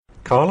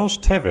Carlos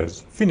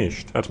Tevez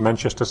finished at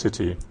Manchester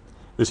City.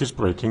 This is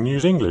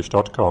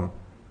BreakingNewsEnglish.com.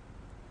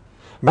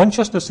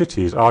 Manchester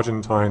City's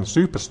Argentine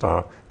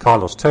superstar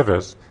Carlos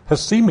Tevez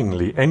has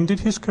seemingly ended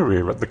his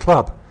career at the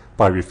club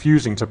by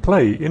refusing to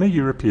play in a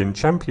European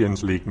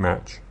Champions League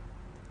match.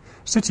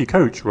 City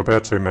coach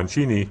Roberto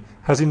Mancini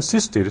has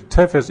insisted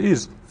Tevez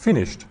is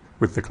finished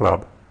with the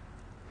club.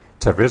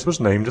 Tevez was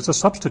named as a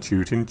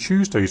substitute in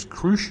Tuesday's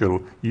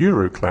crucial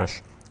Euro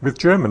clash with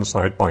German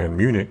side Bayern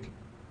Munich.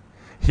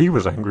 He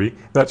was angry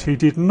that he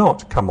did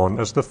not come on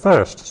as the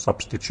first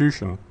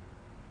substitution.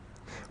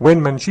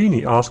 When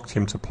Mancini asked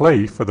him to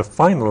play for the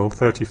final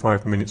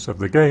 35 minutes of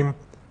the game,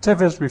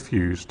 Tevez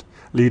refused,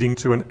 leading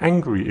to an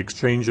angry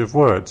exchange of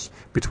words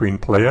between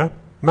player,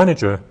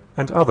 manager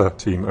and other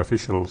team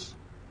officials.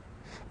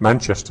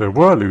 Manchester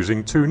were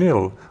losing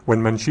 2-0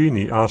 when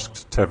Mancini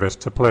asked Tevez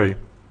to play.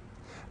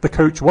 The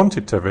coach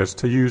wanted Tevez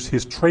to use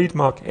his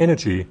trademark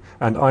energy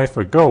and eye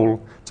for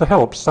goal to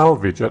help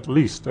salvage at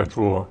least a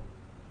draw.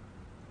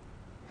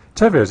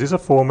 Tevez is a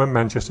former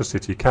Manchester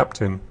City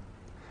captain.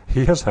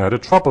 He has had a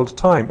troubled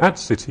time at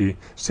City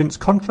since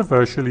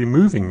controversially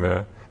moving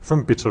there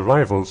from bitter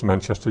rivals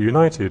Manchester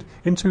United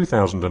in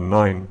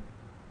 2009.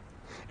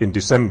 In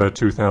December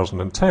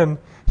 2010,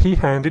 he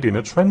handed in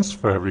a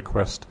transfer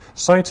request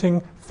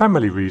citing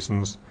family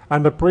reasons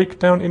and a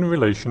breakdown in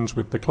relations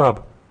with the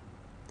club.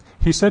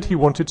 He said he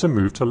wanted to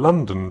move to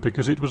London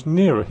because it was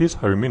nearer his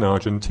home in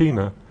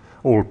Argentina,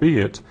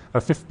 albeit a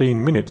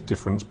 15-minute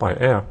difference by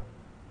air.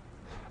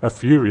 A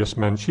furious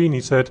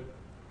Mancini said,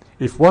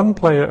 "If one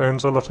player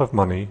earns a lot of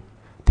money,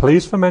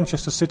 plays for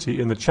Manchester City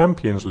in the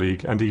Champions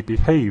League and he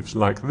behaves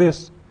like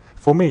this,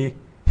 for me,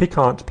 he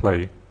can't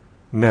play.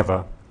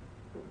 Never."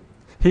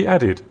 He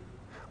added,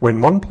 "When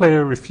one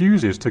player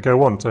refuses to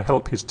go on to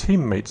help his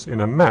teammates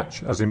in a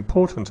match as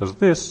important as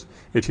this,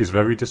 it is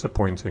very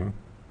disappointing."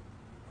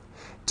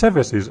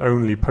 Tevez's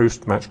only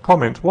post-match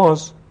comment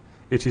was,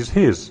 "It is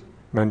his,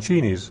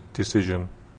 Mancini's, decision."